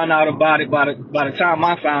 I found out about it by the time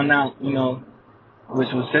I found out, you know, which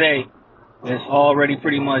was today. It's already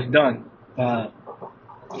pretty much done.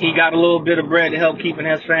 He got a little bit of bread to help keeping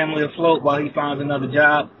his family afloat while he finds another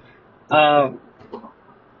job.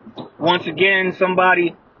 Once again,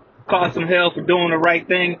 somebody caught some hell for doing the right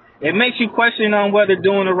thing. It makes you question on whether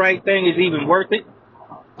doing the right thing is even worth it.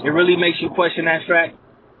 It really makes you question that fact.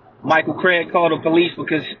 Michael Craig called the police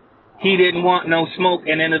because he didn't want no smoke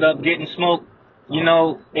and ended up getting smoked. You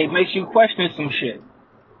know, it makes you question some shit.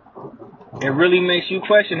 It really makes you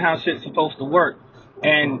question how shit's supposed to work.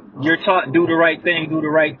 And you're taught do the right thing,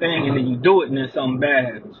 and then you do it and then something bad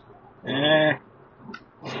happens.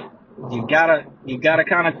 You gotta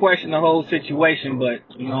kind of question the whole situation, but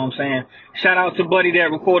you know what I'm saying? Shout out to Buddy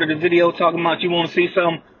that recorded the video talking about you want to see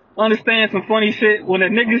something. Understand some funny shit. When a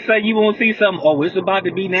nigga say you want to see something, oh, it's about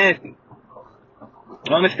to be nasty.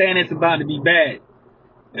 Understand it's about to be bad.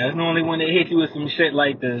 That's normally when they hit you with some shit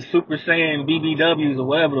like the Super Saiyan BBWs or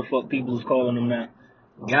whatever the fuck people is calling them now.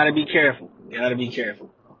 Gotta be careful.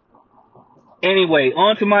 Anyway,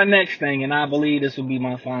 on to my next thing, and I believe this will be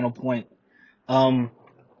my final point.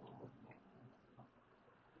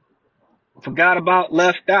 Forgot about,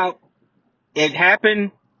 left out. It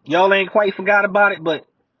happened. Y'all ain't quite forgot about it, but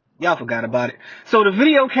y'all forgot about it. So the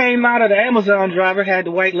video came out of the Amazon driver, had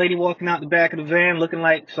the white lady walking out the back of the van looking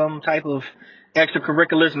like some type of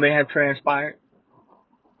extracurriculars may have transpired.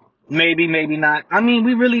 Maybe, maybe not. I mean,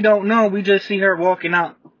 we really don't know. We just see her walking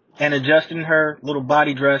out and adjusting her little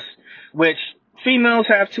body dress, which females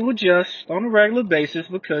have to adjust on a regular basis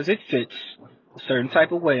because it fits a certain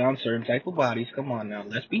type of way on certain type of bodies. Come on now,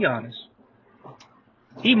 let's be honest.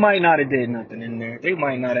 He might not have did nothing in there. They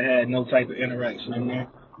might not have had no type of interaction in there.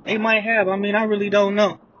 They might have. I mean, I really don't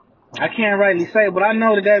know. I can't rightly say, but I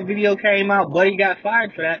know that video came out. Buddy got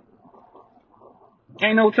fired for that.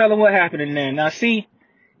 Ain't no telling what happened in there. Now, see,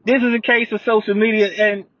 this is a case of social media,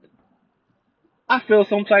 and I feel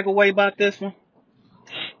some type of way about this one.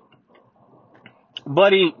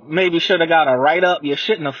 Buddy maybe should have got a write-up. You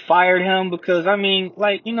shouldn't have fired him because, I mean,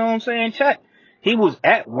 like, you know what I'm saying? Check. He was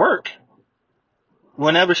at work.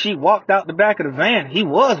 Whenever she walked out the back of the van, he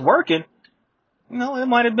was working. You know, it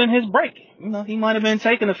might have been his break. You know, he might have been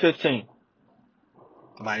taking a 15.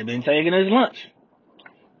 Might have been taking his lunch.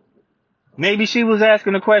 Maybe she was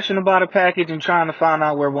asking a question about a package and trying to find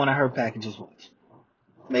out where one of her packages was.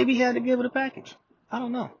 Maybe he had to give her the package. I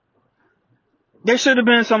don't know. There should have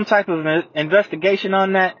been some type of investigation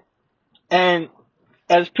on that. And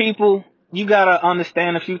as people, you gotta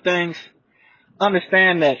understand a few things.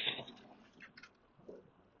 Understand that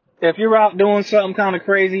if you're out doing something kind of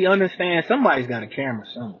crazy, understand somebody's got a camera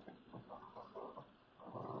somewhere.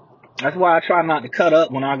 That's why I try not to cut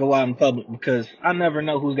up when I go out in public because I never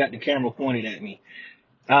know who's got the camera pointed at me.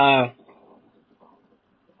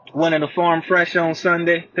 Went in the Farm Fresh on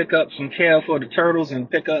Sunday, pick up some kale for the turtles and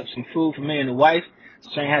pick up some food for me and the wife.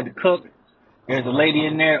 So I had to cook. There's a lady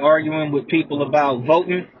in there arguing with people about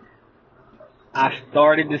voting. I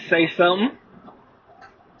started to say something.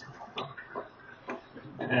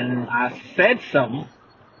 And I said something.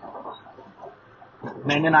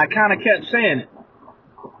 And then I kind of kept saying it.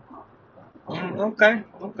 Okay.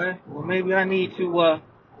 Well, maybe I need to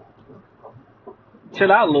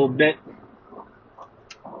chill out a little bit.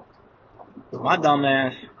 My dumb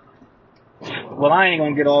ass. Well, I ain't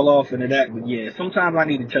gonna get all off into that, but yeah, sometimes I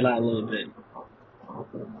need to chill out a little bit.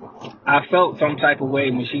 I felt some type of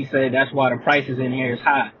way when she said that's why the prices in here is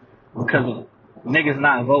high, because of niggas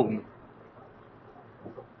not voting.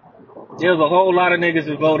 There's a whole lot of niggas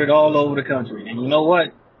that voted all over the country. And you know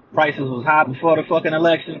what? Prices was high before the fucking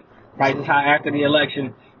election. Prices high after the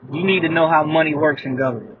election. You need to know how money works in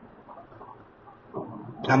government.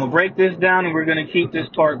 I'm going to break this down and we're going to keep this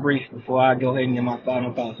part brief before I go ahead and get my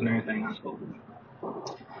final thoughts and everything I spoke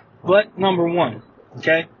about. But number one,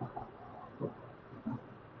 okay?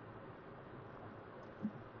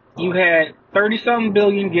 You had 30-something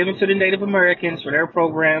billion given to the Native Americans for their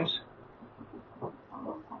programs,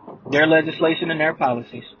 their legislation, and their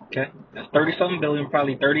policies, okay? That's 30-something billion,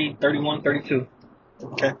 probably 30, 31, 32,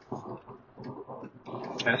 okay?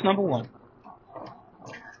 That's number one.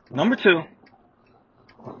 Number two,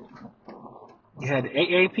 you had the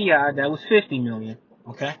AAPI, that was 50 million,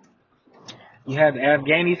 okay? You have the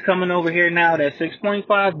Afghanis coming over here now, that's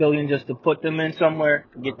 6.5 billion just to put them in somewhere,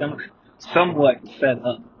 to get them somewhat set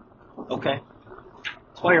up, okay?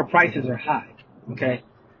 That's why your prices are high, okay?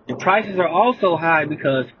 The prices are also high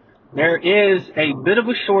because there is a bit of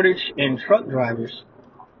a shortage in truck drivers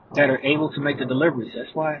that are able to make the deliveries.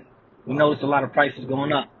 That's why we notice a lot of prices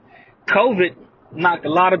going up. COVID knocked a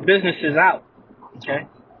lot of businesses out, okay?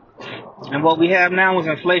 And what we have now is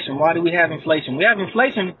inflation. Why do we have inflation? We have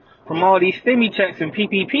inflation from all these stimmy checks and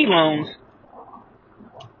PPP loans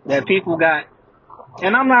that people got.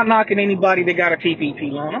 And I'm not knocking anybody that got a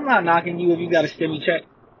PPP loan. I'm not knocking you if you got a stimmy check.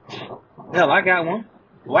 Hell, I got one.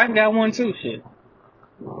 Wife got one too, shit.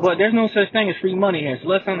 But there's no such thing as free money here, so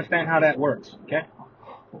let's understand how that works, okay?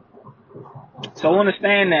 So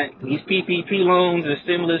understand that these PPP loans, the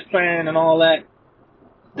stimulus plan and all that,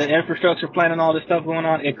 the infrastructure plan and all this stuff going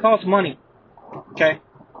on, it costs money, okay?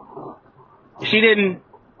 She didn't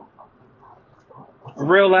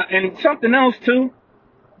realize, and something else too,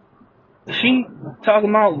 she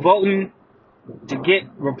talking about voting to get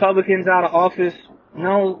Republicans out of office.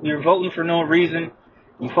 No, you're voting for no reason.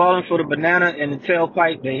 You're falling for the banana and the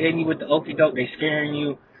tailpipe. They hitting you with the okie doke. They scaring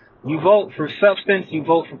you. You vote for substance. You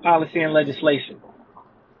vote for policy and legislation.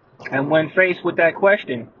 And when faced with that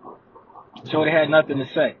question, so they had nothing to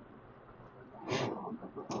say.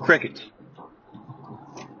 Crickets.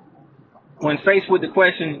 When faced with the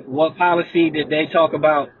question, what policy did they talk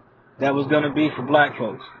about that was going to be for black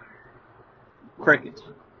folks? Crickets.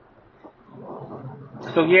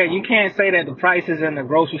 So yeah, you can't say that the prices in the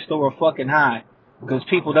grocery store are fucking high because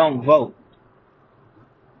people don't vote.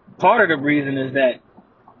 Part of the reason is that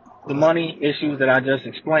the money issues that I just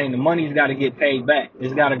explained, the money's got to get paid back.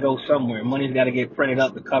 It's got to go somewhere. Money's got to get printed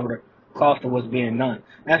up to cover the cost of what's being done.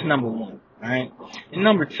 That's number one, all right? And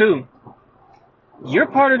number two, you're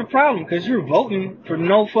part of the problem because you're voting for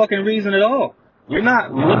no fucking reason at all. You're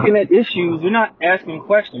not looking at issues. You're not asking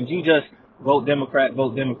questions. You just vote Democrat,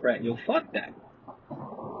 vote Democrat. Yo, fuck that.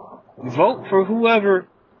 Vote for whoever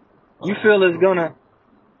you feel is gonna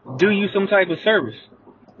do you some type of service.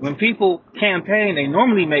 When people campaign, they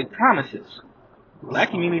normally make promises. Black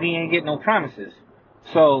community ain't getting no promises.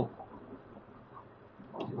 So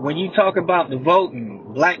when you talk about the vote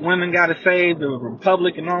and black women gotta save the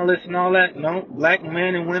republic and all this and all that, no, black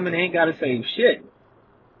men and women ain't gotta save shit.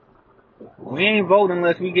 We ain't voting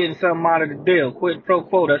unless we getting something out of the deal. Quid pro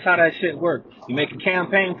quo, that's how that shit works. You make a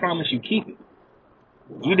campaign promise, you keep it.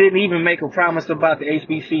 You didn't even make a promise about the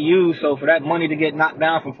HBCUs, so for that money to get knocked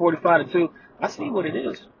down from 45 to 2, I see what it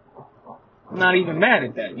is. I'm not even mad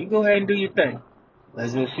at that. You go ahead and do your thing.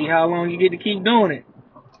 Let's just see how long you get to keep doing it.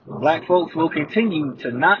 Black folks will continue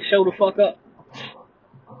to not show the fuck up.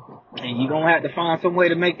 And you're going to have to find some way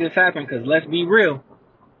to make this happen, because let's be real.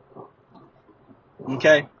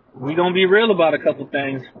 Okay? We're going to be real about a couple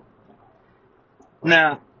things.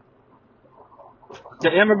 Now,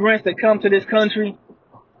 the immigrants that come to this country,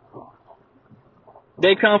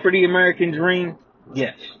 they come for the American dream?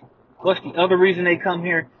 Yes. What's the other reason they come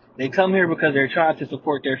here? They come here because they're trying to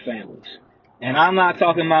support their families. And I'm not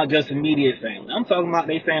talking about just immediate family. I'm talking about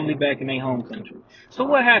their family back in their home country. So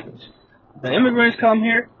what happens? The immigrants come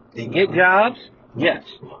here, they get jobs, yes.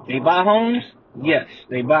 They buy homes, yes.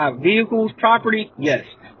 They buy vehicles, property, yes.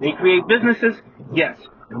 They create businesses, yes.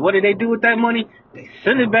 And what do they do with that money? They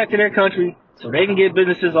send it back to their country so they can get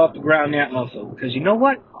businesses off the ground there also. Because you know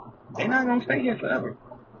what? They're not going to stay here forever.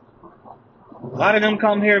 A lot of them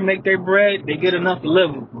come here, make their bread, they get enough to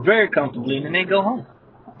live very comfortably, and then they go home.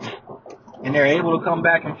 And they're able to come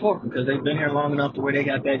back and forth because they've been here long enough to where they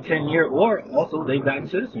got that 10-year, or also they've gotten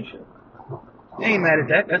citizenship. They ain't mad at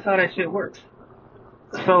that. That's how that shit works.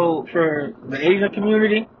 So for the Asian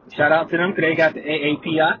community, shout out to them because they got the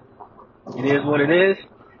AAPI. It is what it is.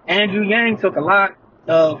 Andrew Yang took a lot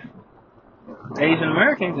of Asian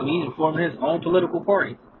Americans and he's forming his own political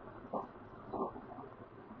party.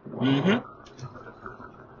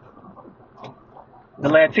 The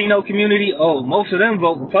Latino community, oh, most of them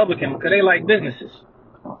vote Republican because they like businesses.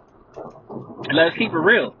 And let's keep it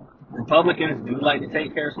real. Republicans do like to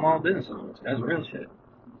take care of small business owners. That's real shit.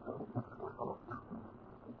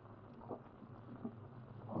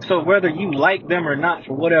 So whether you like them or not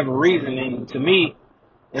for whatever reason, and to me,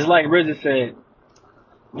 it's like RZA said,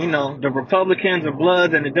 you know, the Republicans are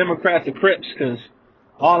Bloods and the Democrats are Crips, because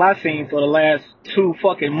all I've seen for the last 2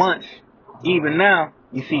 fucking months, even now,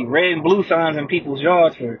 you see red and blue signs in people's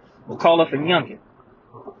yards for McAuliffe and Youngkin.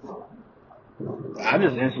 I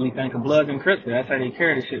just instantly think of Bloods and Crips, that's how they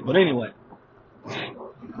carry this shit. But anyway,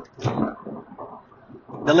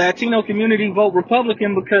 the Latino community vote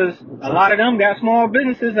Republican because a lot of them got small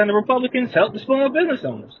businesses and the Republicans help the small business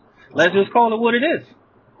owners. Let's just call it what it is.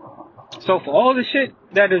 So for all the shit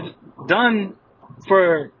that is done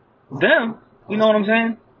for them, you know what I'm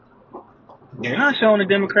saying? They're not showing the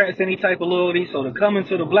Democrats any type of loyalty, so to come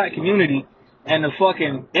into the black community and to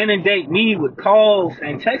fucking inundate me with calls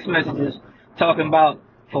and text messages talking about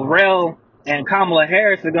Pharrell and Kamala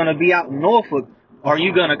Harris are going to be out in Norfolk, are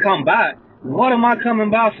you going to come by? What am I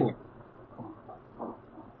coming by for?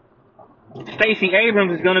 Stacey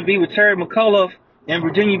Abrams is going to be with Terry McAuliffe in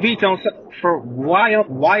Virginia Beach for why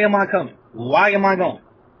am I coming? Why am I going?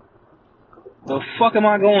 The fuck am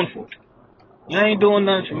I going for? You ain't doing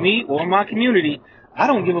nothing for me or my community. I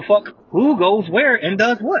don't give a fuck who goes where and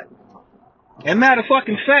does what. And matter of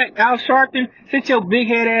fucking fact, Al Sharpton, sit your big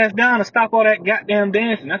head ass down and stop all that goddamn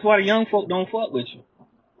dancing. That's why the young folk don't fuck with you.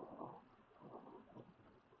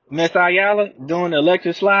 Miss Ayala doing the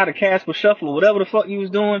electric slide or Casper shuffle or whatever the fuck you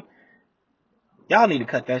was doing. Y'all need to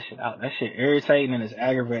cut that shit out. That shit irritating and it's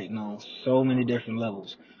aggravating on so many different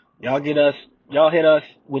levels. Y'all hit us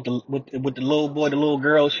with the little boy, the little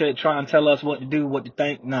girl shit, trying to tell us what to do, what to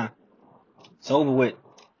think. Nah. It's over with.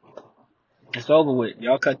 It's over with.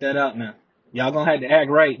 Y'all cut that out now. Y'all gonna have to act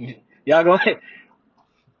right. Y'all gonna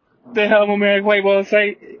the hell my man Quavo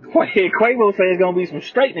say? Quavo say it's gonna be some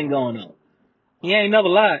straightening going on. He ain't never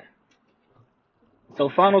lied. So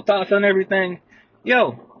final thoughts on everything.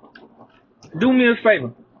 Yo, do me a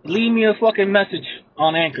favor. Leave me a fucking message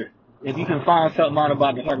on Anchor if you can find something out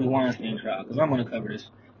about the Harvey Weinstein trial, because I'm going to cover this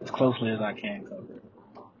as closely as I can cover it.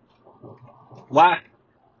 Why?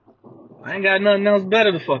 I ain't got nothing else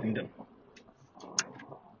better to fucking do.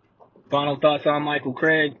 Final thoughts on Michael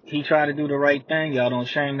Craig. He tried to do the right thing. Y'all don't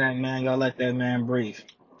shame that man. Y'all let that man breathe.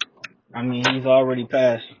 I mean, he's already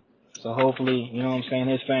passed. So hopefully, you know what I'm saying,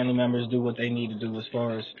 his family members do what they need to do as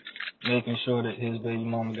far as making sure that his baby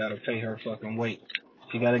mama got to pay her fucking weight.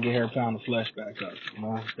 She got to get her pound of flesh back up.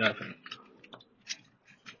 Most definitely.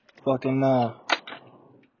 Fucking, y'all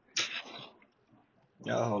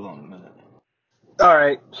hold on a minute.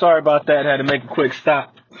 Alright, sorry about that. Had to make a quick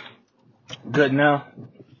stop. Good now.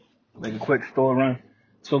 Make a quick store run.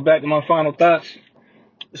 So back to my final thoughts.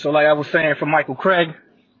 So like I was saying for Michael Craig,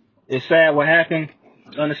 it's sad what happened.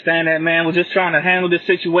 Understand that man was just trying to handle the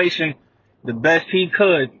situation the best he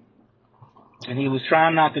could. And he was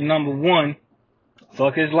trying not to, number one,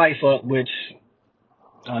 fuck his life up, which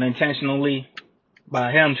unintentionally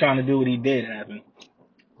by him trying to do what he did happen.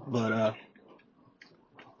 But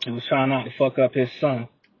he was trying not to fuck up his son.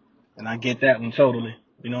 And I get that one totally.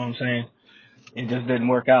 You know what I'm saying? It just didn't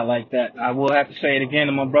work out like that. I will have to say it again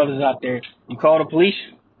to my brothers out there. You call the police,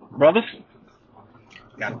 brothers,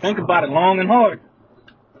 you gotta think about it long and hard.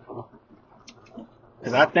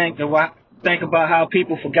 Cause I think about how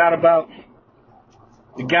people forgot about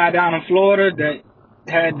the guy down in Florida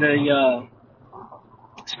that had the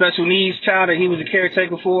special needs child that he was a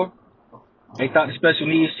caretaker for. They thought the special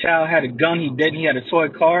needs child had a gun. He didn't. He had a toy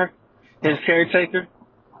car. His caretaker,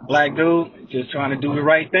 black dude, just trying to do the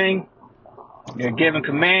right thing. They're giving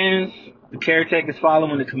commands. The caretaker's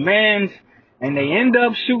following the commands. And they end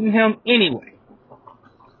up shooting him anyway.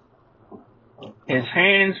 His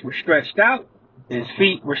hands were stretched out. His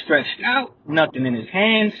feet were stretched out. Nothing in his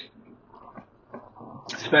hands.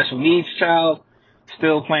 Special needs child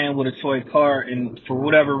still playing with a toy car. And for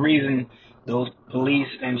whatever reason, those police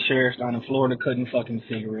and sheriffs down in Florida couldn't fucking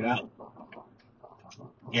figure it out.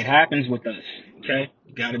 It happens with us, okay?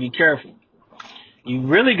 You gotta be careful. You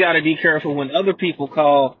really gotta be careful when other people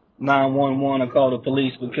call 911 or call the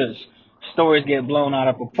police, because stories get blown out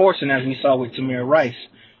of proportion, as we saw with Tamir Rice.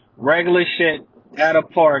 Regular shit at a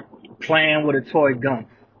park playing with a toy gun.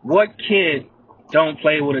 What kid don't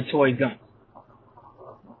play with a toy gun?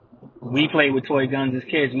 We played with toy guns as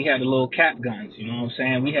kids. We had the little cap guns, you know what I'm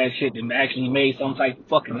saying? We had shit that actually made some type of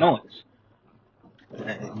fucking noise.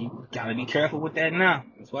 You gotta be careful with that now.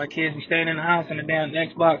 That's why kids be staying in the house on the damn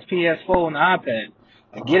Xbox, PS4, and the iPad.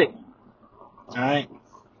 I get it. Alright?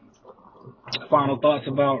 Final thoughts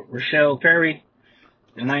about Rochelle Perry,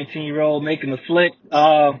 the 19-year-old making the flick.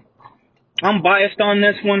 I'm biased on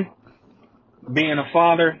this one. Being a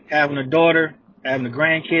father, having a daughter, having a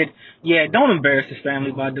grandkid. Yeah, don't embarrass his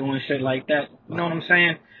family by doing shit like that. You know what I'm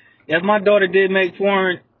saying? If my daughter did make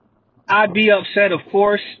porn, I'd be upset, of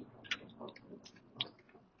course.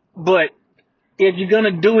 But if you're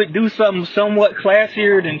gonna do it, do something somewhat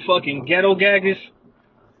classier than fucking ghetto gaggers.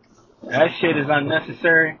 That shit is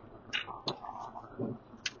unnecessary.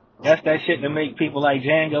 That's that shit to make people like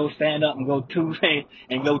Django stand up and go Tuesday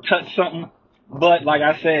and go touch something. But like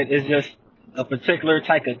I said, it's just a particular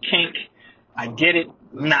type of kink. I get it,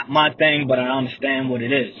 not my thing, but I understand what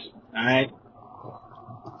it is. Alright?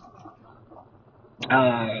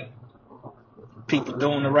 People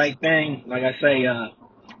doing the right thing. Like I say,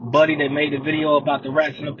 Buddy that made the video about the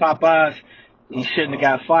rats in the Popeyes, he shouldn't have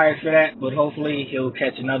got fired for that, but hopefully he'll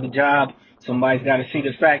catch another job. Somebody's got to see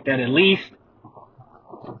the fact that at least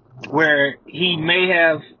where he may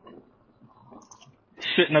have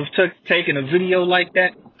shouldn't have taken a video like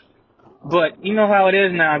that. But you know how it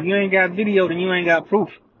is now. If you ain't got video, then you ain't got proof.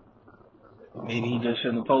 Maybe he just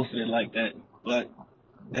shouldn't have posted it like that. But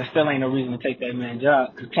that still ain't no reason to take that man's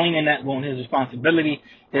job. Because cleaning that wasn't his responsibility.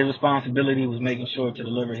 His responsibility was making sure to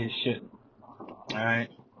deliver his shit. Alright.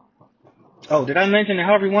 Oh, did I mention the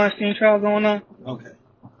Harvey Weinstein trial going on? Okay.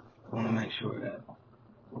 I want to make sure that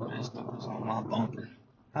this dude is on my bumper.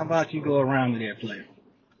 How about you go around me there, player?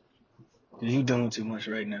 Because you doing too much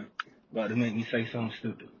right now. About to make me say something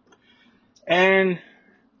stupid. And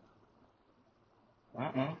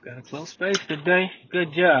got a close space today.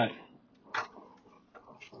 Good job.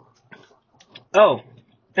 Oh,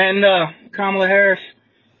 and Kamala Harris,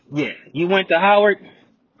 yeah, you went to Howard.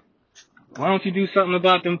 Why don't you do something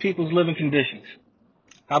about them people's living conditions?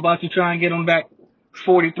 How about you try and get them back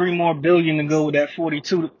 43 more billion to go with that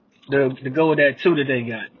 42, to go with that 2 that they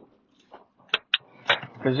got?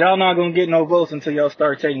 Because y'all not going to get no votes until y'all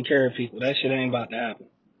start taking care of people. That shit ain't about to happen.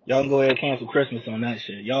 Y'all can go ahead and cancel Christmas on that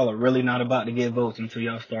shit. Y'all are really not about to get votes until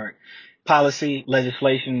y'all start policy,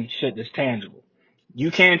 legislation, shit that's tangible. You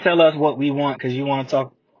can't tell us what we want because you want to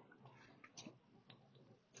talk.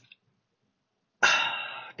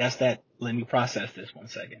 That's that. Let me process this 1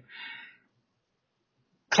 second.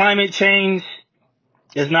 Climate change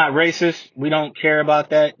is not racist. We don't care about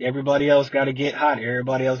that. Everybody else got to get hot.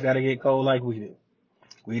 Everybody else got to get cold like we do.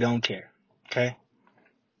 We don't care. Okay?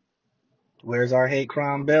 Where's our hate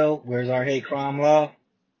crime bill? Where's our hate crime law?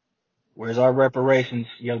 Where's our reparations?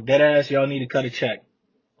 Yo, deadass, y'all need to cut a check.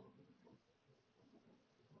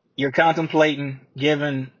 You're contemplating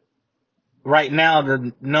giving right now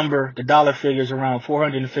the dollar figures around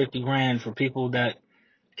 450 grand for people that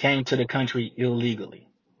came to the country illegally.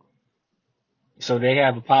 So they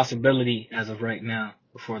have a possibility as of right now,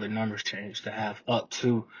 before the numbers change, to have up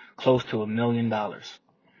to close to $1 million.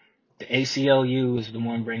 The ACLU is the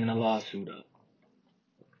one bringing the lawsuit up.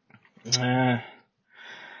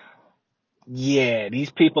 Yeah, these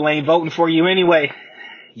people ain't voting for you anyway.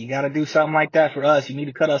 You gotta do something like that for us. You need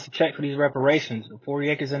to cut us a check for these reparations. The 40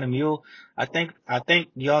 acres and a mule. I think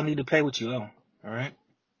y'all need to pay what you owe. Alright?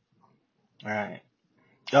 Alright.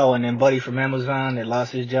 Oh, and then Buddy from Amazon that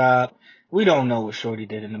lost his job. We don't know what Shorty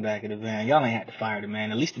did in the back of the van. Y'all ain't had to fire the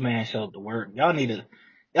man. At least the man showed up to work. Y'all at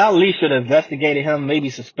least should have investigated him, maybe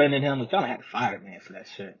suspended him, but y'all ain't had to fire the man for that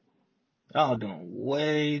shit. Y'all doing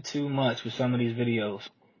way too much with some of these videos.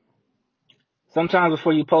 Sometimes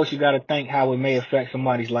before you post, you gotta think how it may affect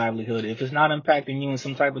somebody's livelihood. If it's not impacting you in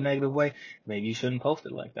some type of negative way, maybe you shouldn't post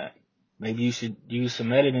it like that. Maybe you should use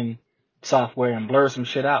some editing software and blur some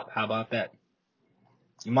shit out. How about that?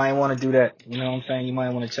 You might want to do that. You know what I'm saying? You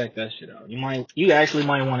might want to check that shit out. You actually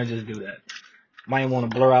might want to just do that. Might want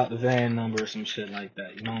to blur out the van number or some shit like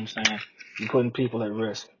that. You know what I'm saying? You're putting people at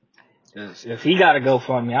risk. 'Cause if he got to go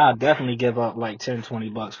for me, I'll definitely give up like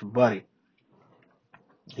 $10-20 for Buddy.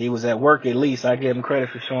 He was at work at least. I give him credit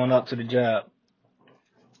for showing up to the job.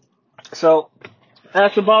 So,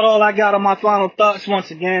 that's about all I got on my final thoughts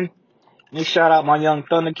once again. Let me shout out my young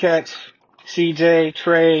Thundercats, CJ,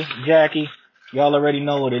 Trey, Jackie. Y'all already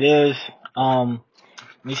know what it is. Let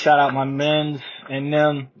me shout out my men's and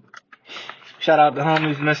them. Shout out the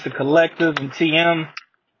homies Mr. Collective and TM,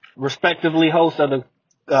 respectively hosts of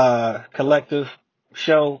the Collective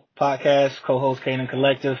show, podcast, co-host Kanan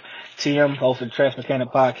Collective. TM, host of the Trash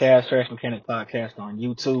Mechanic Podcast on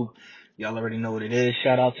YouTube. Y'all already know what it is.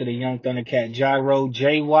 Shout out to the young Thundercat Gyro,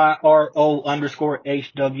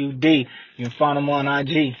 JYRO_HWD. You can find him on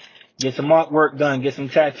IG. Get some artwork done. Get some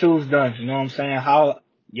tattoos done. You know what I'm saying?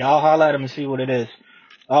 Y'all holler at him and see what it is.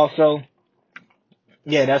 Also,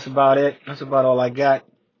 yeah, that's about it. That's about all I got.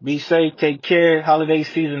 Be safe, take care. Holiday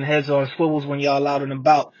season, heads on swivels when y'all out and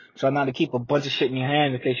about. Try not to keep a bunch of shit in your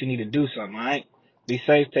hand in case you need to do something, alright? Be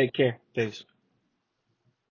safe, take care. Peace.